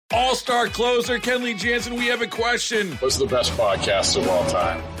All-star closer Kenley Jansen, we have a question. What's the best podcast of all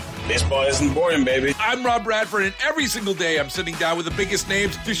time? Baseball isn't boring, baby. I'm Rob Bradford, and every single day I'm sitting down with the biggest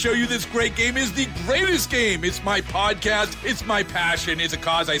names to show you this great game is the greatest game. It's my podcast. It's my passion. It's a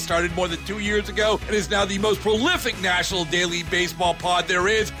cause I started more than 2 years ago and is now the most prolific national daily baseball pod there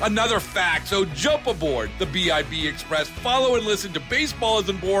is. Another fact. So jump aboard the BIB Express. Follow and listen to Baseball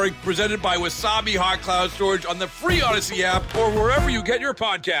Isn't Boring, presented by Wasabi Hot Cloud Storage on the free Odyssey app or wherever you get your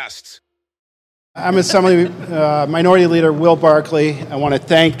podcasts. I'm Assembly Minority Leader Will Barkley. I want to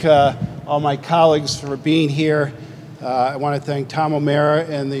thank all my colleagues for being here. I want to thank Tom O'Mara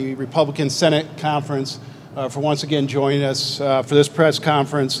and the Republican Senate Conference for once again joining us for this press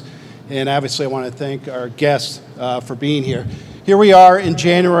conference. And obviously I want to thank our guests for being here. Here we are in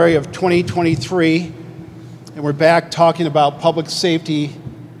January of 2023, and we're back talking about public safety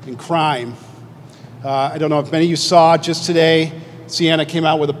and crime. I don't know if many of you saw just today, Siena came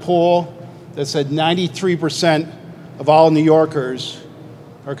out with a poll that said 93% of all New Yorkers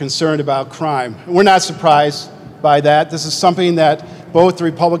are concerned about crime. And we're not surprised by that. This is something that both the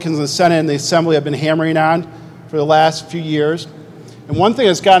Republicans in the Senate and the Assembly have been hammering on for the last few years. And one thing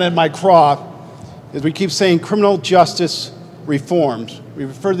that's gotten in my craw is we keep saying criminal justice reforms. We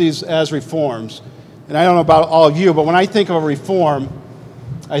refer to these as reforms. And I don't know about all of you, but when I think of a reform,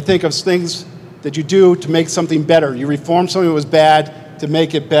 I think of things that you do to make something better. You reform something that was bad to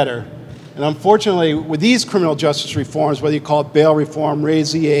make it better. And unfortunately, with these criminal justice reforms, whether you call it bail reform,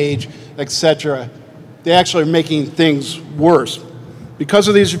 raise the age, etc., they actually are making things worse. Because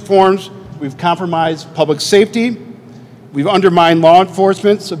of these reforms, we've compromised public safety, we've undermined law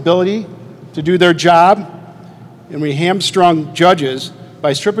enforcement's ability to do their job, and we hamstrung judges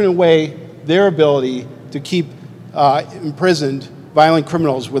by stripping away their ability to keep imprisoned violent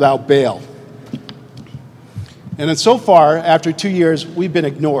criminals without bail. And then so far, after 2 years, we've been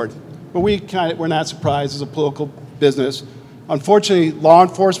ignored. But we're not surprised as a political business. Unfortunately, law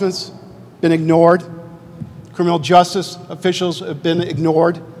enforcement's been ignored. Criminal justice officials have been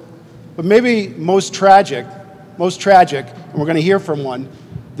ignored. But maybe most tragic, and we're going to hear from one,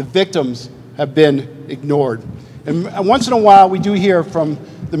 the victims have been ignored. And once in a while, we do hear from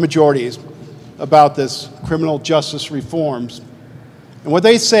the majorities about this criminal justice reforms. And what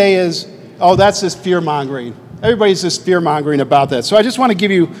they say is, oh, that's just fear-mongering. Everybody's just fear-mongering about that. So I just want to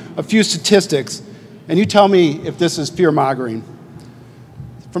give you a few statistics, and you tell me if this is fear-mongering.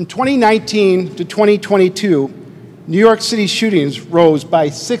 From 2019 to 2022, New York City shootings rose by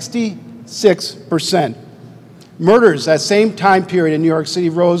 66%. Murders that same time period in New York City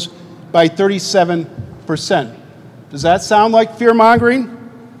rose by 37%. Does that sound like fear-mongering?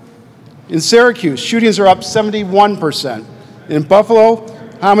 In Syracuse, shootings are up 71%. In Buffalo,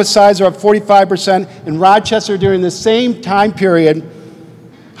 homicides are up 45%. In Rochester, during the same time period,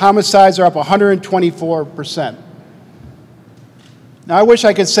 homicides are up 124%. Now, I wish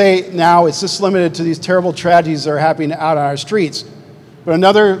I could say now it's just limited to these terrible tragedies that are happening out on our streets. But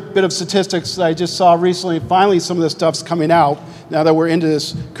another bit of statistics that I just saw recently, finally some of this stuff's coming out now that we're into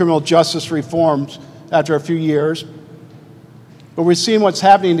this criminal justice reforms after a few years. But we're seeing what's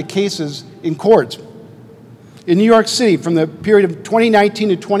happening to cases in courts. In New York City, from the period of 2019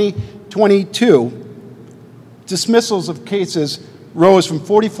 to 2022, dismissals of cases rose from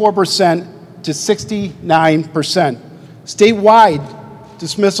 44% to 69%. Statewide,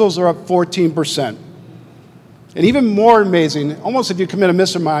 dismissals are up 14%. And even more amazing, almost if you commit a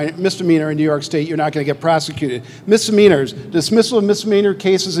misdemeanor in New York State, you're not going to get prosecuted. Misdemeanors, dismissal of misdemeanor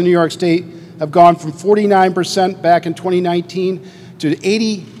cases in New York State have gone from 49% back in 2019 to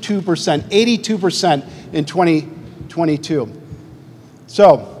 82% in 2022.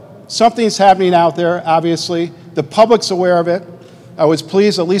 So, something's happening out there, obviously. The public's aware of it. I was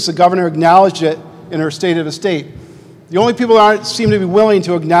pleased at least the governor acknowledged it in her State of the State. The only people that seem to be willing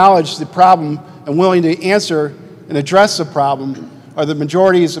to acknowledge the problem and willing to answer and address the problem are the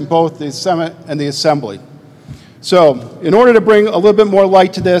majorities in both the Senate and the Assembly. So, in order to bring a little bit more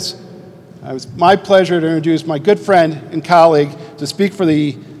light to this, it was my pleasure to introduce my good friend and colleague to speak for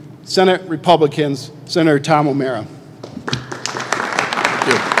the Senate Republicans, Senator Tom O'Mara.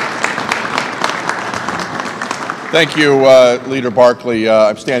 Thank you, Leader Barkley.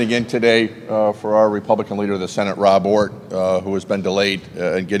 I'm standing in today for our Republican leader of the Senate, Rob Ortt, who has been delayed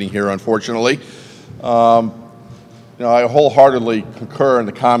in getting here, unfortunately. I wholeheartedly concur in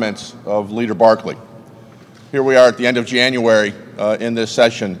the comments of Leader Barkley. Here we are at the end of January in this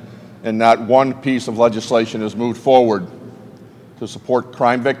session, and not one piece of legislation has moved forward to support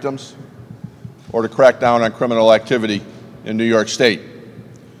crime victims or to crack down on criminal activity in New York State.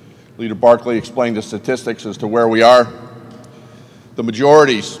 Leader Barkley explained the statistics as to where we are. The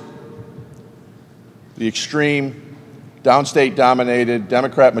majorities, the extreme, downstate-dominated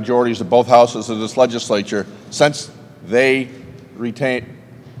Democrat majorities of both houses of this legislature, since they retain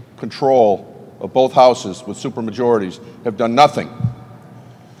control of both houses with supermajorities, have done nothing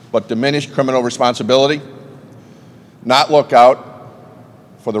but diminish criminal responsibility, not look out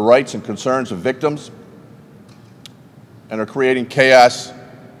for the rights and concerns of victims, and are creating chaos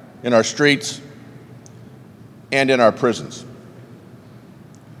in our streets and in our prisons.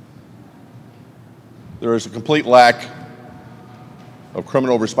 There is a complete lack of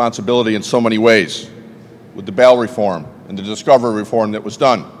criminal responsibility in so many ways with the bail reform and the discovery reform that was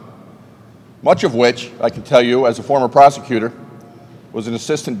done, much of which, I can tell you, as a former prosecutor, was an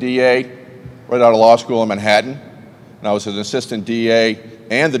assistant DA right out of law school in Manhattan, and I was an assistant DA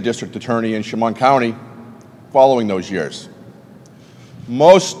and the district attorney in Chemung County following those years.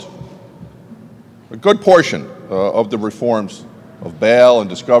 A good portion of the reforms of bail and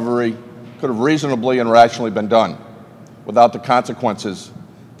discovery could have reasonably and rationally been done without the consequences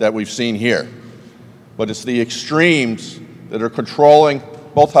that we've seen here. But it's the extremes that are controlling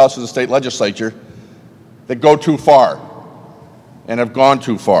both houses of the state legislature that go too far and have gone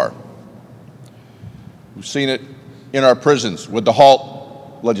too far. We've seen it in our prisons with the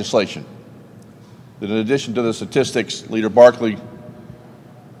HALT legislation. That in addition to the statistics Leader Barkley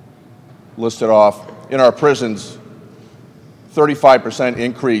listed off, in our prisons, 35%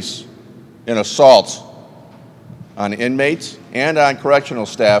 increase in assaults on inmates and on correctional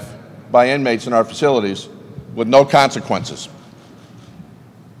staff by inmates in our facilities with no consequences.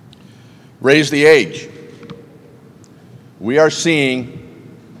 Raise the age. We are seeing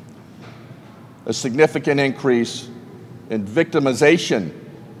a significant increase in victimization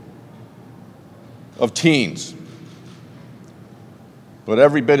of teens. But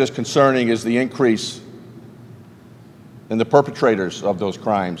every bit as concerning is the increase in the perpetrators of those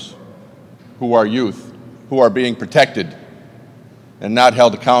crimes, who are youth, who are being protected and not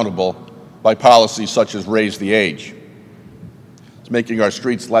held accountable by policies such as Raise the Age. It's making our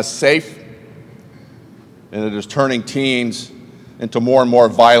streets less safe, and it is turning teens into more and more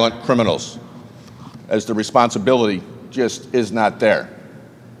violent criminals, as the responsibility just is not there.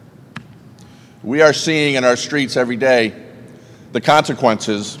 We are seeing in our streets every day the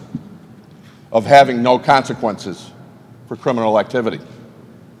consequences of having no consequences for criminal activity.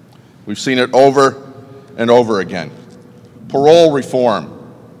 We've seen it over and over again. Parole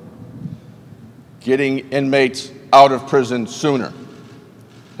reform, getting inmates out of prison sooner,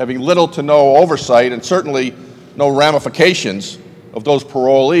 having little to no oversight and certainly no ramifications of those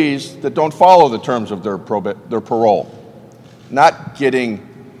parolees that don't follow the terms of their parole, not getting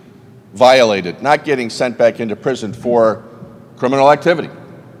violated, not getting sent back into prison for criminal activity.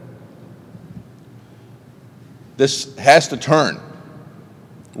 This has to turn.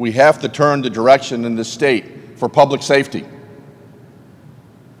 We have to turn the direction in this state for public safety.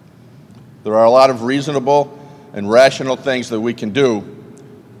 There are a lot of reasonable and rational things that we can do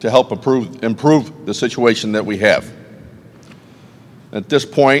to help improve the situation that we have. At this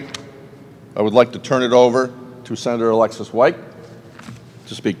point, I would like to turn it over to Senator Alexis White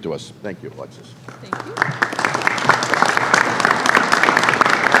to speak to us. Thank you, Alexis. Thank you.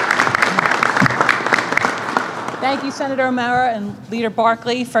 Thank you, Senator O'Mara and Leader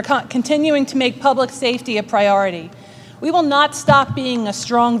Barkley, for continuing to make public safety a priority. We will not stop being a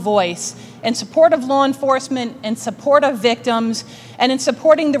strong voice in support of law enforcement, in support of victims, and in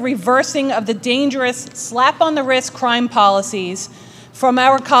supporting the reversing of the dangerous slap-on-the-wrist crime policies from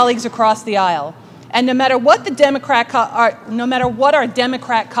our colleagues across the aisle. And no matter what our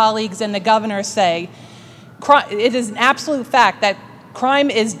Democrat colleagues and the governor say, it is an absolute fact that crime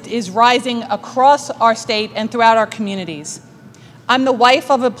is rising across our state and throughout our communities. I'm the wife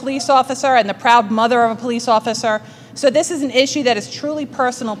of a police officer and the proud mother of a police officer, so this is an issue that is truly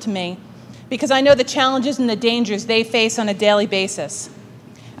personal to me because I know the challenges and the dangers they face on a daily basis.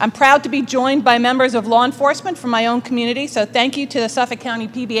 I'm proud to be joined by members of law enforcement from my own community, so thank you to the Suffolk County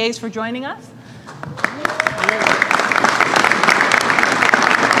PBAs for joining us.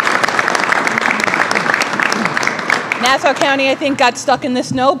 Nassau County, I think, got stuck in the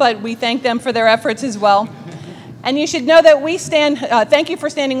snow, but we thank them for their efforts as well. And you should know that we stand, thank you for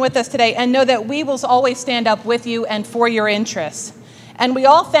standing with us today, and know that we will always stand up with you and for your interests. And we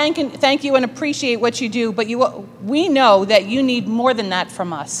all thank you and appreciate what you do, but we know that you need more than that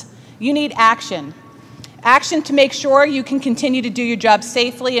from us. You need action. Action to make sure you can continue to do your job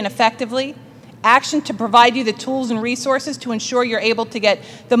safely and effectively. Action to provide you the tools and resources to ensure you're able to get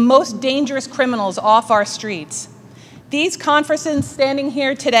the most dangerous criminals off our streets. These conferences standing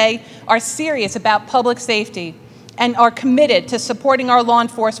here today are serious about public safety, and are committed to supporting our law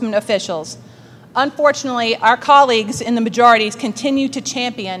enforcement officials. Unfortunately, our colleagues in the majorities continue to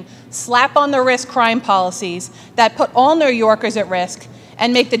champion slap-on-the-wrist crime policies that put all New Yorkers at risk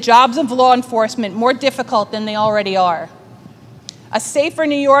and make the jobs of law enforcement more difficult than they already are. A Safer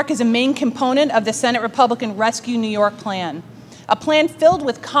New York is a main component of the Senate Republican Rescue New York plan, a plan filled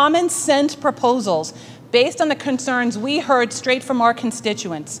with common sense proposals based on the concerns we heard straight from our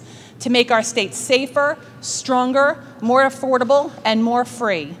constituents to make our state safer, stronger, more affordable, and more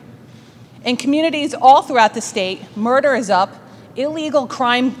free. In communities all throughout the state, murder is up, illegal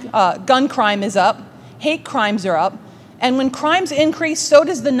crime, gun crime is up, hate crimes are up, and when crimes increase, so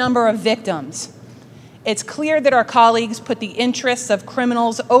does the number of victims. It's clear that our colleagues put the interests of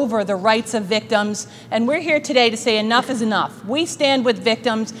criminals over the rights of victims, and we're here today to say enough is enough. We stand with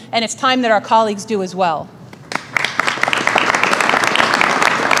victims, and it's time that our colleagues do as well.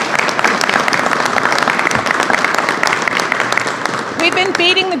 We've been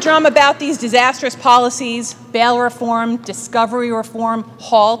beating the drum about these disastrous policies, bail reform, discovery reform,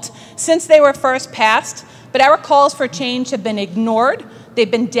 HALT, since they were first passed, but our calls for change have been ignored,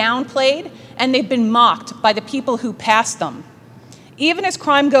 they've been downplayed, and they've been mocked by the people who passed them. Even as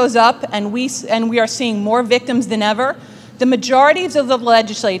crime goes up and we are seeing more victims than ever, the majorities of the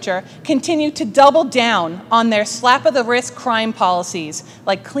legislature continue to double down on their slap-of-the-wrist crime policies,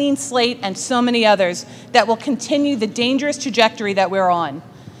 like Clean Slate and so many others, that will continue the dangerous trajectory that we're on.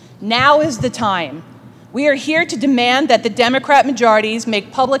 Now is the time. We are here to demand that the Democrat majorities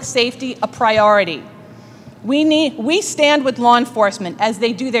make public safety a priority. We stand with law enforcement as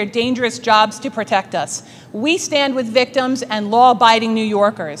they do their dangerous jobs to protect us. We stand with victims and law-abiding New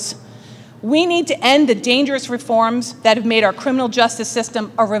Yorkers. We need to end the dangerous reforms that have made our criminal justice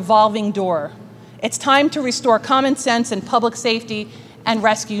system a revolving door. It's time to restore common sense and public safety and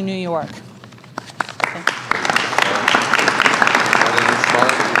rescue New York.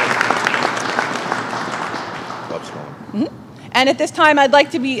 And at this time, I'd like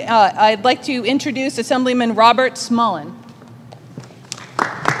to introduce Assemblyman Robert Smullen.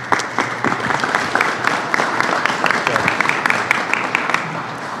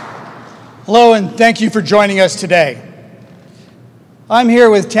 Hello, and thank you for joining us today. I'm here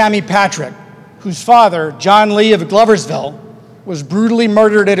with Tammy Patrick, whose father, John Lee of Gloversville, was brutally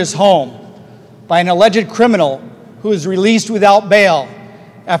murdered at his home by an alleged criminal who was released without bail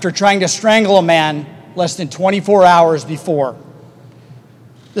after trying to strangle a man less than 24 hours before.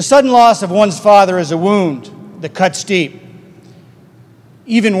 The sudden loss of one's father is a wound that cuts deep.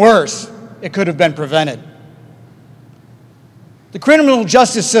 Even worse, it could have been prevented. The criminal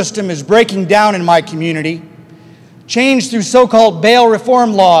justice system is breaking down in my community, changed through so-called bail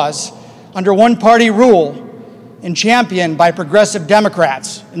reform laws under one-party rule and championed by progressive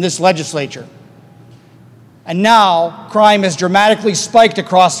Democrats in this legislature. And now, crime has dramatically spiked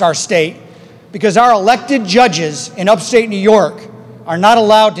across our state because our elected judges in upstate New York are not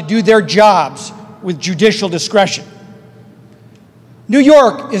allowed to do their jobs with judicial discretion. New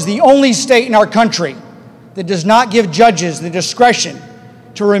York is the only state in our country that does not give judges the discretion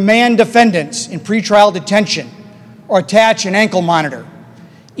to remand defendants in pretrial detention or attach an ankle monitor,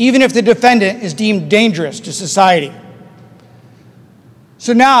 even if the defendant is deemed dangerous to society.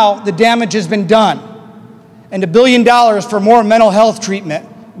 So now the damage has been done, and $1 billion for more mental health treatment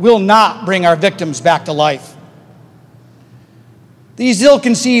will not bring our victims back to life. These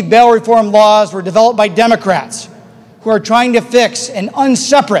ill-conceived bail reform laws were developed by Democrats who are trying to fix an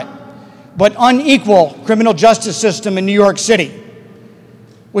unseparate but unequal criminal justice system in New York City,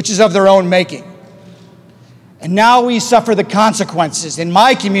 which is of their own making. And now we suffer the consequences in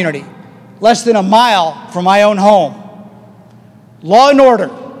my community, less than a mile from my own home. Law and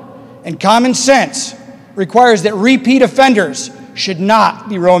order and common sense requires that repeat offenders should not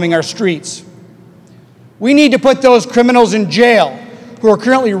be roaming our streets. We need to put those criminals in jail who are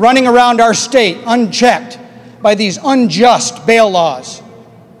currently running around our state unchecked by these unjust bail laws.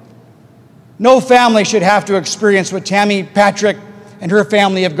 No family should have to experience what Tammy Patrick and her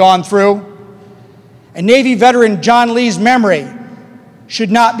family have gone through. And Navy veteran John Lee's memory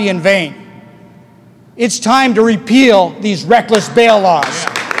should not be in vain. It's time to repeal these reckless bail laws.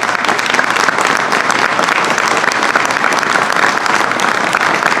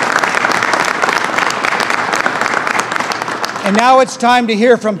 And now it's time to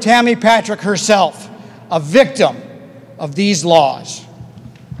hear from Tammy Patrick herself, a victim of these laws.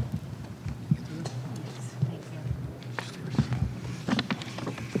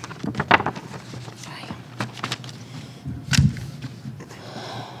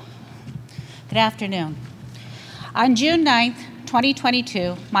 Good afternoon. On June 9th,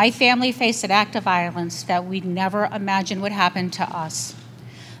 2022, my family faced an act of violence that we never imagined would happen to us.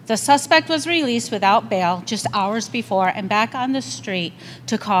 The suspect was released without bail just hours before and back on the street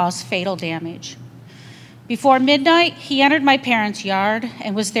to cause fatal damage. Before midnight, he entered my parents' yard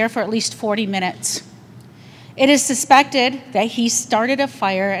and was there for at least 40 minutes. It is suspected that he started a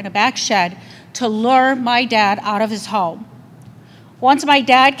fire in a back shed to lure my dad out of his home. Once my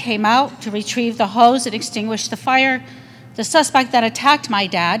dad came out to retrieve the hose and extinguish the fire, the suspect then attacked my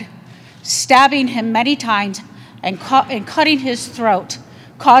dad, stabbing him many times and cutting his throat,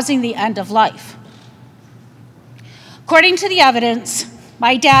 causing the end of life. According to the evidence,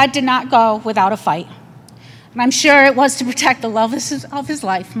 my dad did not go without a fight. And I'm sure it was to protect the love of his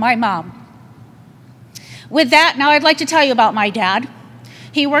life, my mom. With that, now I'd like to tell you about my dad.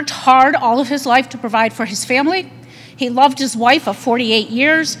 He worked hard all of his life to provide for his family. He loved his wife of 48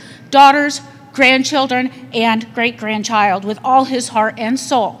 years, daughters, grandchildren, and great-grandchild with all his heart and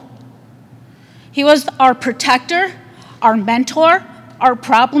soul. He was our protector, our mentor, our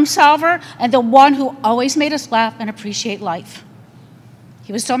problem solver, and the one who always made us laugh and appreciate life.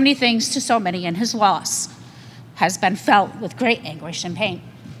 He was so many things to so many, and his loss has been felt with great anguish and pain.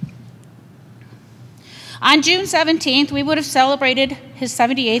 On June 17th, we would have celebrated his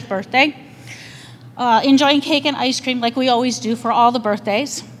 78th birthday, enjoying cake and ice cream like we always do for all the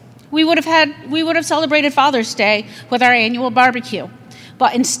birthdays. We would have celebrated Father's Day with our annual barbecue,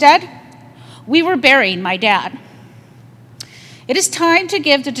 but instead, we were burying my dad. It is time to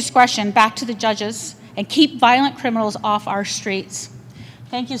give the discretion back to the judges and keep violent criminals off our streets.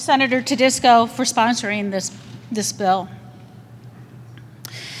 Thank you, Senator Tedisco, for sponsoring this bill.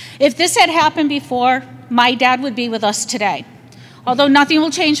 If this had happened before, my dad would be with us today. Although nothing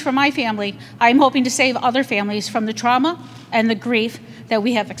will change for my family, I'm hoping to save other families from the trauma and the grief that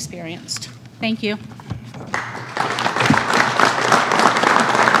we have experienced. Thank you.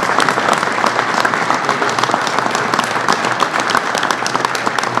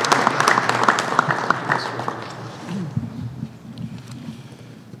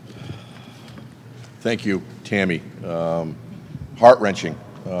 Thank you, Tammy. Heart-wrenching,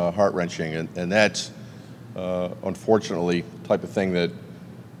 and that's unfortunately the type of thing that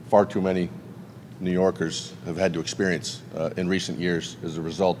far too many New Yorkers have had to experience in recent years as a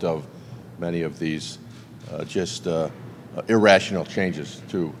result of many of these irrational changes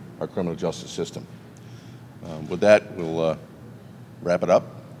to our criminal justice system. With that, we'll wrap it up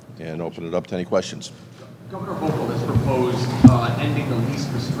and open it up to any questions. Governor Hochul has proposed ending the least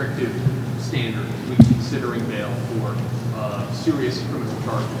restrictive standard when considering bail for serious criminal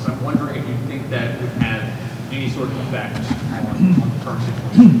charges. I'm wondering if you think that would have any sort of effect on the current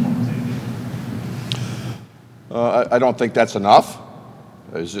situation. I don't think that's enough.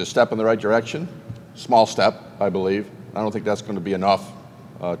 It's a step in the right direction. Small step, I believe. I don't think that's going to be enough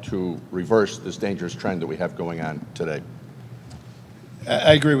to reverse this dangerous trend that we have going on today.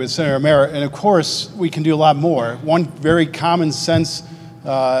 I agree with Senator O'Mara, and of course, we can do a lot more. One very common sense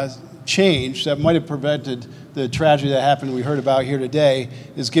change that might have prevented the tragedy that happened we heard about here today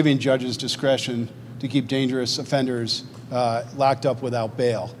is giving judges discretion to keep dangerous offenders locked up without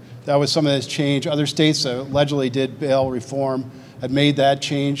bail. That was some of this change. Other states that allegedly did bail reform have made that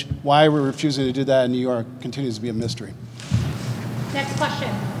change. Why we're refusing to do that in New York continues to be a mystery. Next question.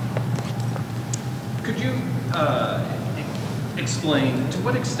 Could you explain to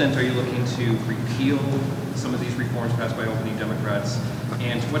what extent are you looking to repeal some of these reforms passed by opening Democrats,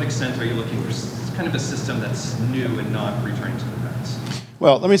 and to what extent are you looking for kind of a system that's new and not returning to the past?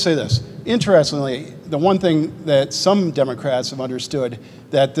 Well, let me say this. Interestingly, the one thing that some Democrats have understood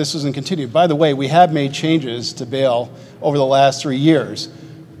that this isn't continued. By the way, we have made changes to bail over the last 3 years.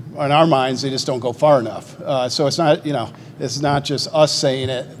 In our minds, they just don't go far enough. So it's not, it's not just us saying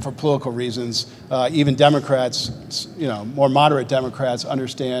it for political reasons. Even Democrats, more moderate Democrats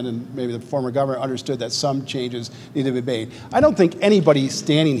understand, and maybe the former governor understood that some changes need to be made. I don't think anybody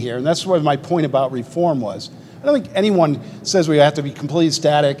standing here, and that's what my point about reform was, I don't think anyone says we have to be completely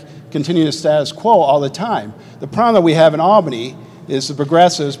static, continue the status quo all the time. The problem that we have in Albany is the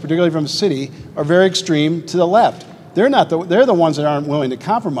progressives, particularly from the city, are very extreme to the left. They're the ones that aren't willing to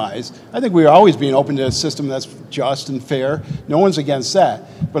compromise. I think we're always being open to a system that's just and fair. No one's against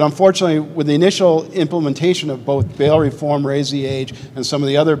that. But unfortunately, with the initial implementation of both bail reform, raise the age, and some of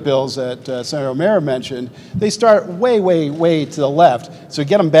the other bills that Senator O'Mara mentioned, they start way, way, way to the left. So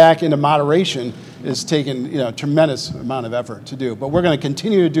get them back into moderation is taking a tremendous amount of effort to do. But we're going to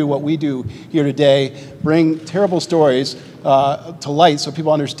continue to do what we do here today, bring terrible stories to light so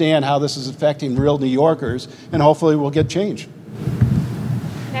people understand how this is affecting real New Yorkers, and hopefully we'll get change.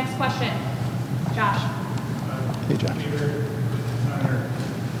 Next question. Josh. Hey, Josh. With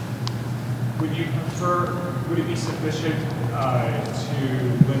would it be sufficient to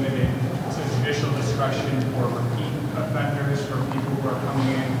limit it to judicial discretion for repeat offenders, for people who are coming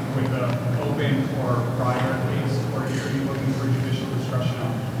in with an open or prior case, or are you looking for judicial discretion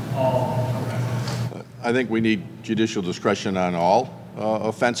on all offenses? I think we need judicial discretion on all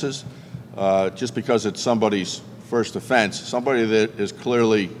offenses. Just because it's somebody's first offense, somebody that is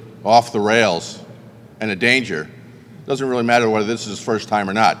clearly off the rails and a danger, doesn't really matter whether this is his first time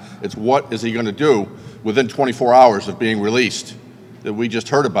or not. It's what is he going to do within 24 hours of being released that we just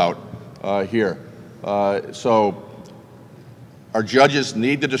heard about here. So our judges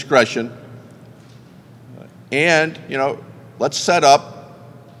need the discretion, and let's set up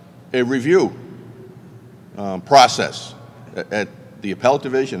a review process at the appellate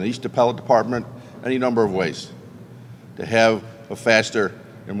division, the East Appellate Department, any number of ways to have a faster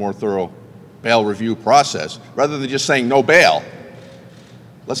and more thorough bail review process, rather than just saying no bail.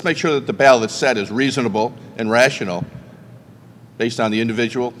 Let's make sure that the bail that's set is reasonable and rational based on the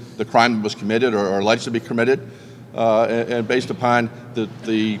individual, the crime that was committed or alleged to be committed, and based upon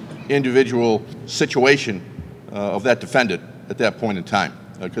the individual situation of that defendant at that point in time.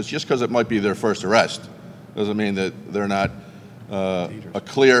 Because just because it might be their first arrest doesn't mean that they're not a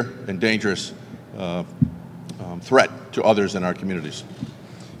clear and dangerous threat to others in our communities.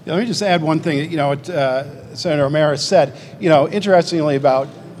 Let me just add one thing. What Senator O'Mara said. Interestingly about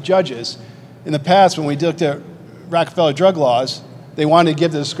judges, in the past when we looked at Rockefeller drug laws, they wanted to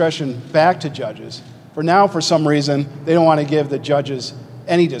give the discretion back to judges. For some reason, they don't want to give the judges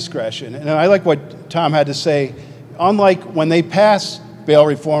any discretion. And I like what Tom had to say. Unlike when they passed bail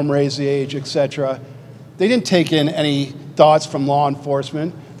reform, raise the age, etc., they didn't take in any thoughts from law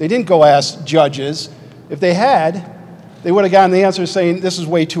enforcement. They didn't go ask judges. If they had, they would have gotten the answer saying, this is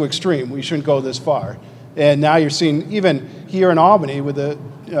way too extreme. We shouldn't go this far. And now you're seeing, even here in Albany, with the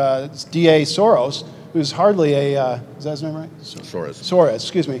DA Soros, who's hardly a, is that his name right? Soros,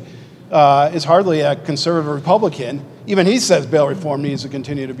 excuse me, is hardly a conservative Republican. Even he says bail reform needs to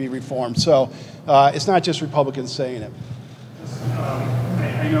continue to be reformed. So it's not just Republicans saying it.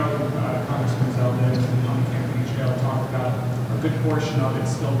 I know Congressman Zeldin on the campaign trail talked about a good portion of it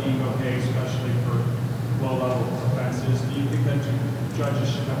still being okay, especially for low-level offenses. Do you think that judges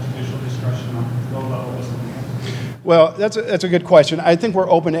should have judicial discretion on low-level discipline? Well, that's a good question. I think we're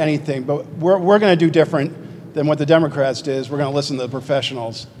open to anything, but we're going to do different than what the Democrats did. We're going to listen to the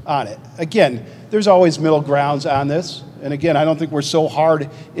professionals on it. Again, there's always middle grounds on this. And again, I don't think we're so hard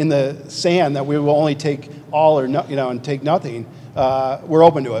in the sand that we will only take all or and take nothing. We're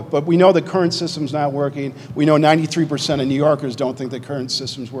open to it. But we know the current system's not working. We know 93% of New Yorkers don't think the current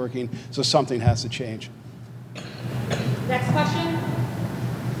system's working, so something has to change. Next question.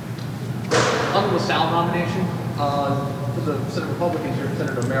 On the LaSalle nomination, for the Senate Republicans here,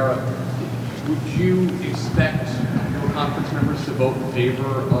 Senator O'Mara, would you expect your conference members to vote in favor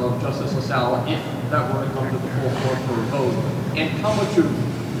of Justice LaSalle if that were to come to the full floor for a vote? And how much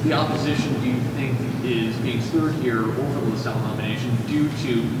of the opposition do you think is being stirred here over the LaSalle nomination due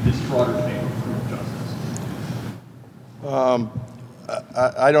to this broader debate on criminal justice?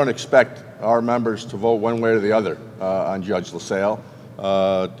 I don't expect our members to vote one way or the other on Judge LaSalle.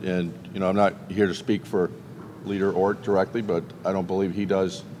 And I'm not here to speak for Leader Ort directly, but I don't believe he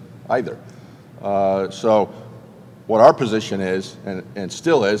does either. So what our position is, and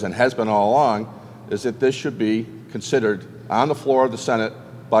still is, and has been all along, is that this should be considered on the floor of the Senate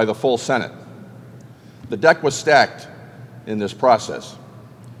by the full Senate. The deck was stacked in this process.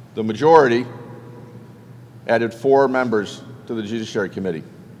 The majority added 4 members to the Judiciary Committee,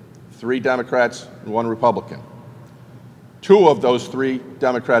 3 Democrats and 1 Republican. 2 of those 3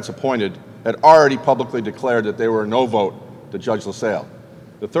 Democrats appointed had already publicly declared that they were a no vote to Judge LaSalle.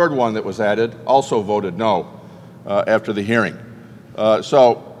 The 3rd one that was added also voted no after the hearing.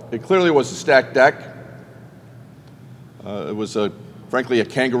 So it clearly was a stacked deck. It was, frankly, a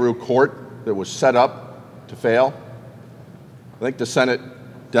kangaroo court that was set up to fail. I think the Senate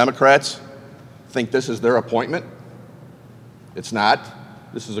Democrats think this is their appointment. It's not.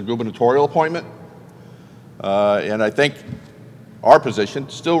 This is a gubernatorial appointment. And I think our position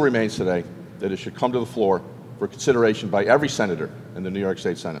still remains today that it should come to the floor for consideration by every senator in the New York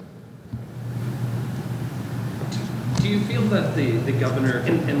State Senate. Do you feel that the governor,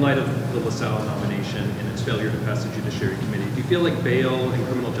 in light of the LaSalle nomination and its failure to pass the Judiciary Committee, do you feel like bail and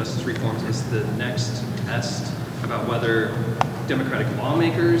criminal justice reforms is the next test about whether Democratic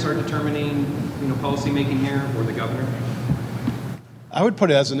lawmakers are determining, policy making here, or the governor? I would put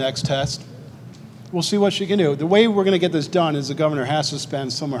it as the next test. we'll see what she can do. The way we're going to get this done is the governor has to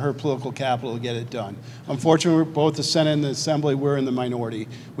spend some of her political capital to get it done. Unfortunately, both the Senate and the Assembly, we're in the minority.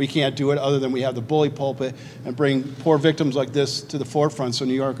 We can't do it other than we have the bully pulpit and bring poor victims like this to the forefront so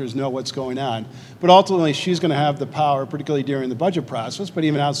New Yorkers know what's going on. But ultimately, she's going to have the power, particularly during the budget process, but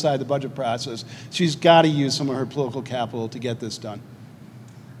even outside the budget process. She's got to use some of her political capital to get this done.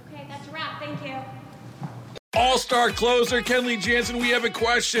 Okay, that's a wrap. Thank you. All-star closer Kenley Jansen, we have a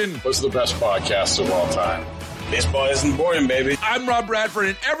question. What's the best podcast of all time? Baseball isn't boring, baby. I'm Rob Bradford,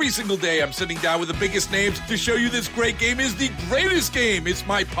 and every single day I'm sitting down with the biggest names to show you this great game is the greatest game. It's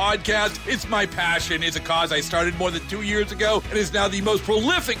my podcast. It's my passion. It's a cause I started more than 2 years ago and is now the most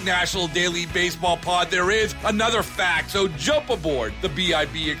prolific national daily baseball pod there is. Another fact, so jump aboard the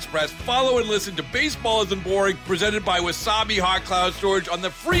BIB Express. Follow and listen to Baseball Isn't Boring, presented by Wasabi Hot Cloud Storage on the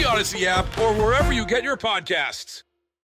free Odyssey app or wherever you get your podcasts.